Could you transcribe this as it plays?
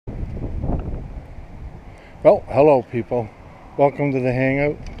Well, hello people. Welcome to the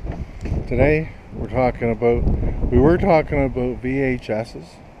hangout. Today we were talking about VHSs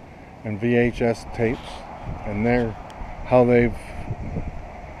and VHS tapes and how they've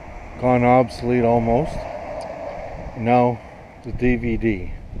gone obsolete almost. Now the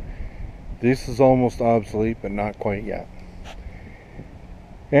DVD. This is almost obsolete, but not quite yet.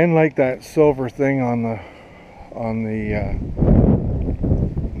 And like that silver thing on the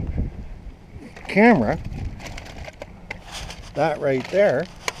camera, that right there,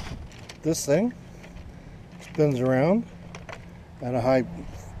 this thing spins around at a high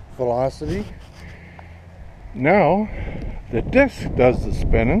velocity. Now the disc does the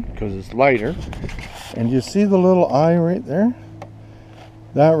spinning because it's lighter, and you see the little eye right there?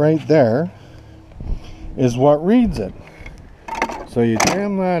 That right there is what reads it. So you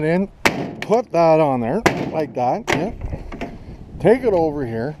jam that in, put that on there like that, yeah. Take it over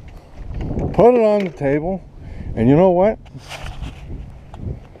here, put it on the table, and you know what?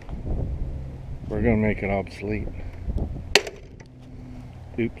 We're gonna make it obsolete.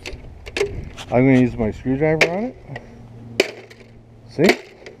 Oops. I'm gonna use my screwdriver on it. See?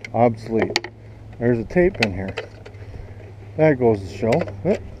 Obsolete. There's a tape in here. That goes to show.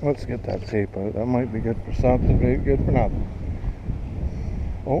 Let's get that tape out. That might be good for something, maybe good for nothing.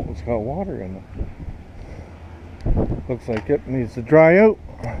 Oh, it's got water in it. Looks like it needs to dry out.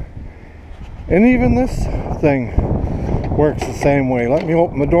 And even this thing works the same way. Let me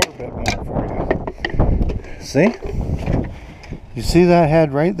open the door a bit more for you. See? You see that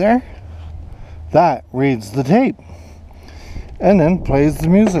head right there? That reads the tape. And then plays the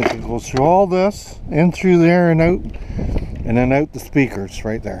music. It goes through all this, in through there and out, and then out the speakers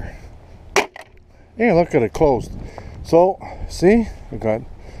right there. Hey, look at it closed. So, see? We got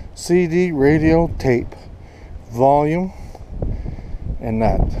CD, radio, tape, volume, and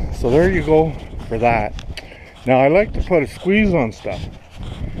that. So there you go for that. Now I like to put a squeeze on stuff,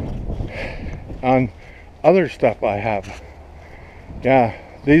 on other stuff I have. Yeah,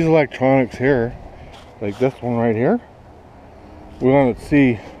 these electronics here, like this one right here, we want to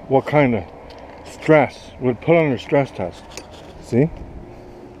see what kind of stress would put under stress test. See?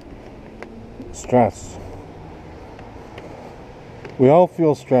 Stress. We all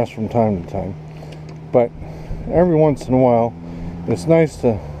feel stress from time to time, but every once in a while it's nice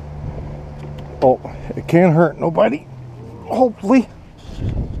to, oh, it can't hurt nobody, hopefully.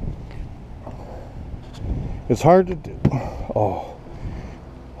 It's hard to do. Oh,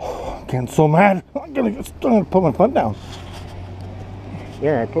 I'm getting so mad. I'm gonna put my foot down.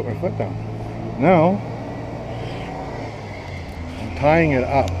 There, I put my foot down. Now I'm tying it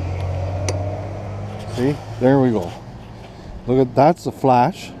up. See, there we go. Look at, that's the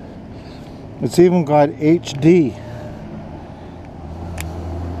flash. It's even got HD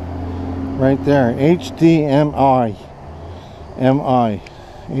right there. HDMI.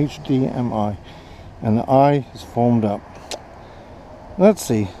 HDMI. And the eye is foamed up. Let's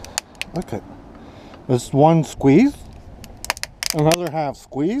see. Look at this. One squeeze. Another half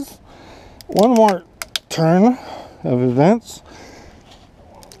squeeze. One more turn of events.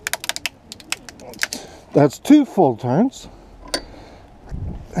 That's two full turns.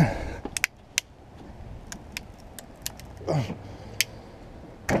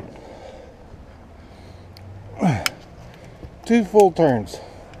 Two full turns.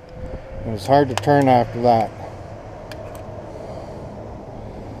 It was hard to turn after that.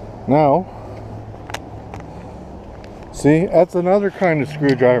 Now, see, that's another kind of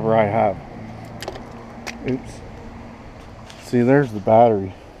screwdriver I have. Oops. See, there's the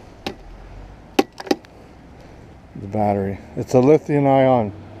battery. The battery. It's a lithium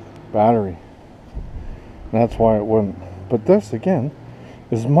ion battery. That's why it wouldn't. But this, again,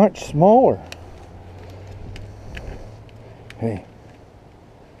 is much smaller. Hey.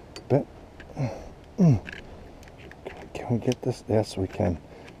 But, can we get this? Yes, we can.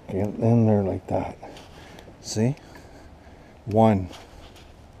 Get in there like that. See? One.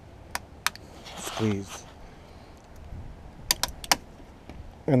 Squeeze.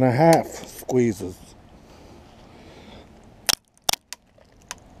 And a half squeezes.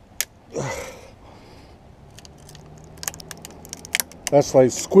 That's like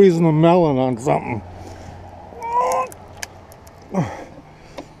squeezing a melon on something.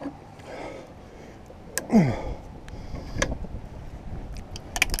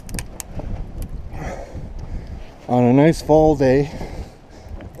 On a nice fall day.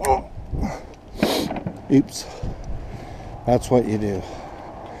 Oops. That's what you do.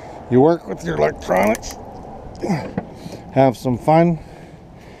 You work with your electronics, have some fun,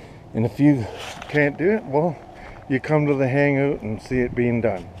 and if you can't do it, well, you come to the hangout and see it being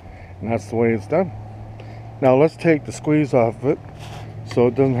done. And that's the way it's done. Now let's take the squeeze off of it so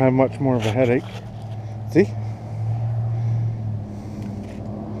it doesn't have much more of a headache. See?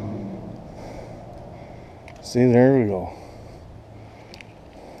 See, there we go.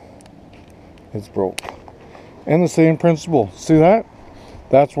 It's broke. And the same principle. See that?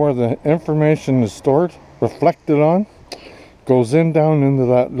 That's where the information is stored, reflected on. Goes in down into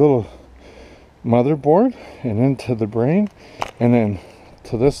that little motherboard and into the brain, and then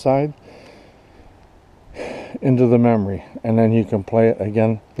to this side into the memory, and then you can play it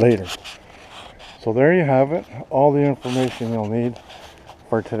again later. So there you have it, all the information you'll need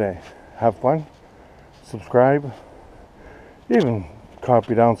for today. Have fun, subscribe, even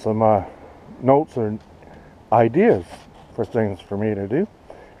copy down some notes or ideas for things for me to do,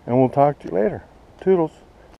 and we'll talk to you later. Toodles.